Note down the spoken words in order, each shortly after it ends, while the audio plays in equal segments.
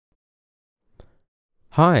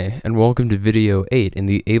Hi, and welcome to video 8 in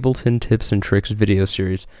the Ableton Tips and Tricks video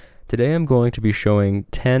series. Today I'm going to be showing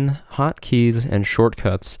 10 hotkeys and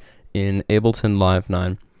shortcuts in Ableton Live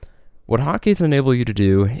 9. What hotkeys enable you to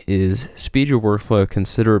do is speed your workflow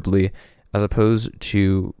considerably as opposed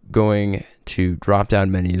to going to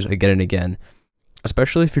drop-down menus again and again,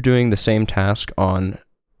 especially if you're doing the same task on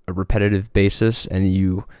a repetitive basis and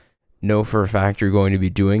you know for a fact you're going to be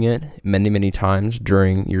doing it many times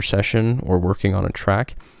during your session or working on a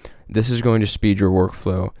track. This is going to speed your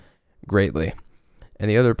workflow greatly. And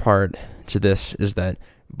the other part to this is that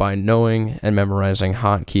by knowing and memorizing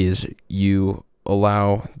hotkeys, you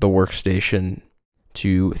allow the workstation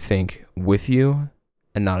to think with you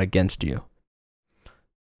and not against you.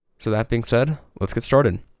 So that being said, let's get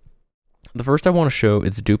started. The first I want to show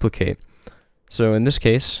is duplicate. So in this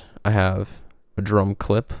case, I have a drum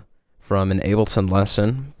clip from an Ableton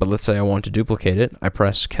lesson, but let's say I want to duplicate it. I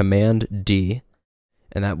press Command D,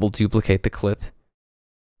 and that will duplicate the clip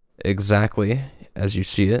exactly as you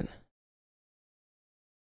see it.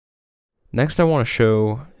 Next, I want to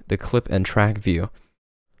show the clip and track view.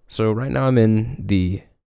 So right now I'm in the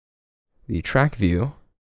track view,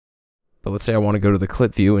 but let's say I want to go to the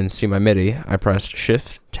clip view and see my MIDI. I press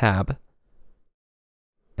Shift Tab,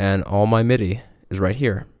 and all my MIDI is right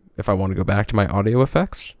here. If I want to go back to my audio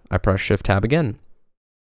effects, I press Shift Tab again,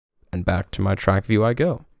 and back to my track view I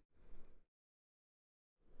go.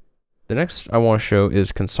 The next I want to show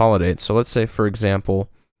is consolidate. So let's say, for example,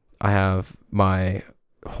 I have my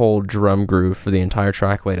whole drum groove for the entire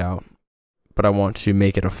track laid out, but I want to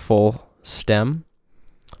make it a full stem.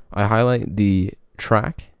 I highlight the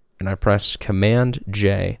track, and I press Command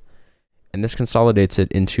J, and this consolidates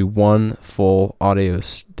it into one full audio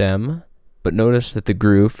stem. But notice that the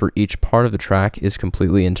groove for each part of the track is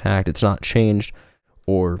completely intact. It's not changed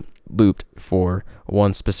or looped for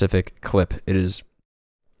one specific clip. It is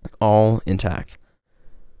all intact.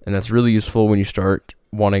 And that's really useful when you start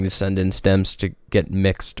wanting to send in stems to get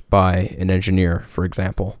mixed by an engineer, for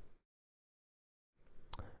example.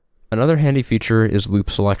 Another handy feature is loop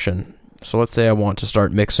selection. So let's say I want to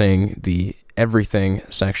start mixing the everything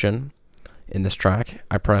section in this track.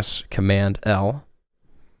 I press Command L,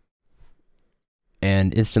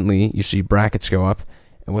 and instantly you see brackets go up.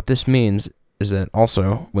 And what this means is that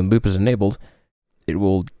also, when loop is enabled, it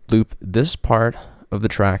will loop this part of the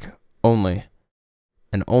track only,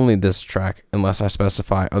 and only this track unless I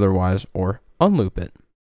specify otherwise or unloop it.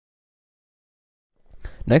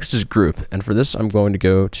 Next is group, and for this I'm going to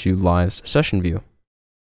go to Live's session view.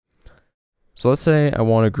 So let's say I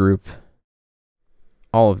want to group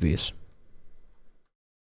all of these.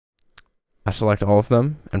 I select all of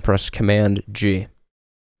them and press Command G.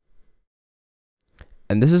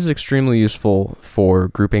 And this is extremely useful for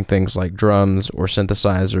grouping things like drums or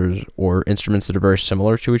synthesizers or instruments that are very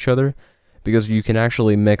similar to each other, because you can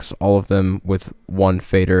actually mix all of them with one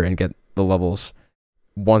fader and get the levels.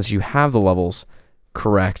 Once you have the levels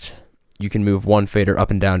correct, you can move one fader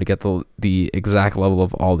up and down to get the exact level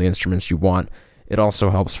of all the instruments you want. It also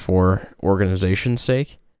helps for organization's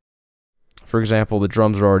sake. For example, the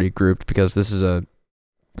drums are already grouped because this is a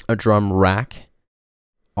drum rack.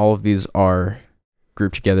 All of these are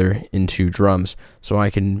grouped together into drums, so I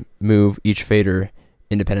can move each fader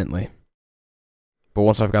independently. But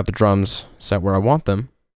once I've got the drums set where I want them,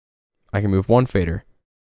 I can move one fader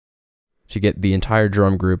to get the entire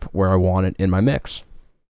drum group where I want it in my mix.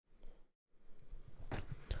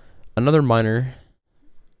 Another minor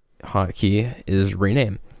hotkey is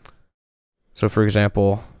rename. So for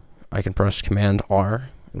example, I can press Command R,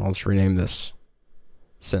 and I'll just rename this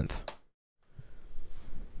synth.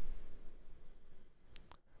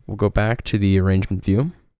 We'll go back to the arrangement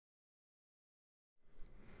view.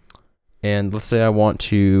 And let's say I want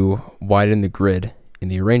to widen the grid in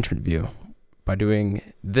the arrangement view. By doing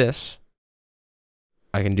this,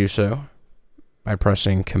 I can do so by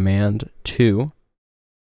pressing Command 2,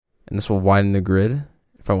 and this will widen the grid.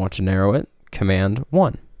 If I want to narrow it, Command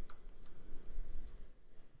 1.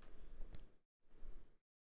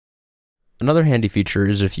 Another handy feature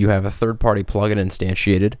is if you have a third-party plugin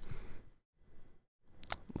instantiated.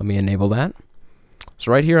 Let me enable that.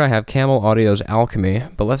 So right here I have Camel Audio's Alchemy,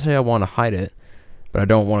 but let's say I want to hide it, but I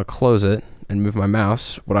don't want to close it and move my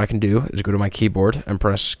mouse. What I can do is go to my keyboard and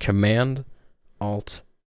press Command Alt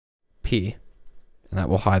P, and that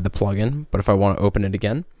will hide the plugin. But if I want to open it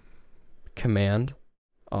again, Command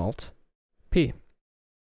Alt P,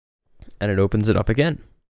 and it opens it up again.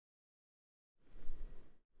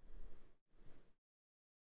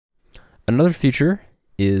 Another feature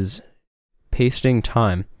is pasting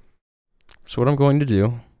time. So what I'm going to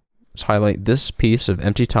do is highlight this piece of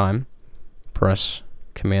empty time, press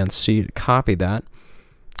Command C to copy that.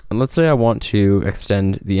 And let's say I want to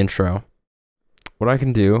extend the intro. What I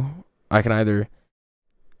can do, I can either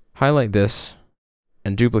highlight this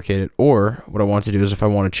and duplicate it, or what I want to do is if I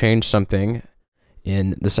want to change something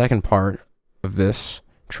in the second part of this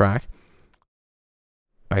track,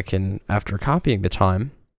 I can, after copying the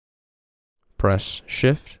time, press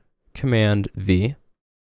Shift Command V,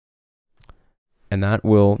 and that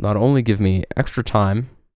will not only give me extra time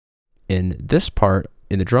in this part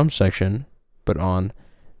in the drum section, but on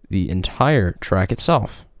the entire track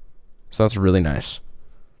itself. So that's really nice.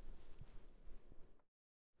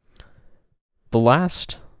 The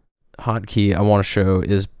last hotkey I want to show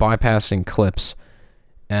is bypassing clips,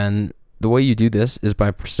 and the way you do this is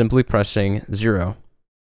by simply pressing 0.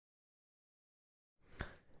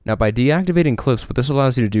 Now, by deactivating clips, what this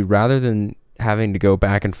allows you to do, rather than having to go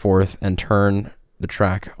back and forth and turn the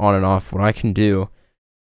track on and off, what I can do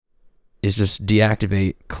is just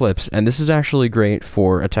deactivate clips. And this is actually great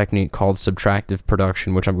for a technique called subtractive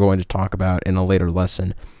production, which I'm going to talk about in a later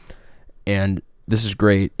lesson. And this is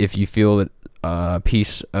great if you feel that a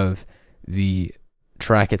piece of the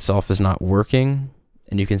track itself is not working,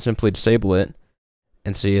 and you can simply disable it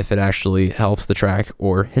and see if it actually helps the track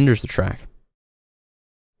or hinders the track.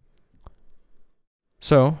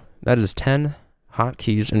 So that is 10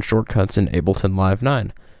 hotkeys and shortcuts in Ableton Live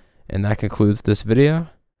 9. And that concludes this video,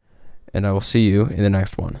 and I will see you in the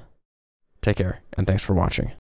next one. Take care, and thanks for watching.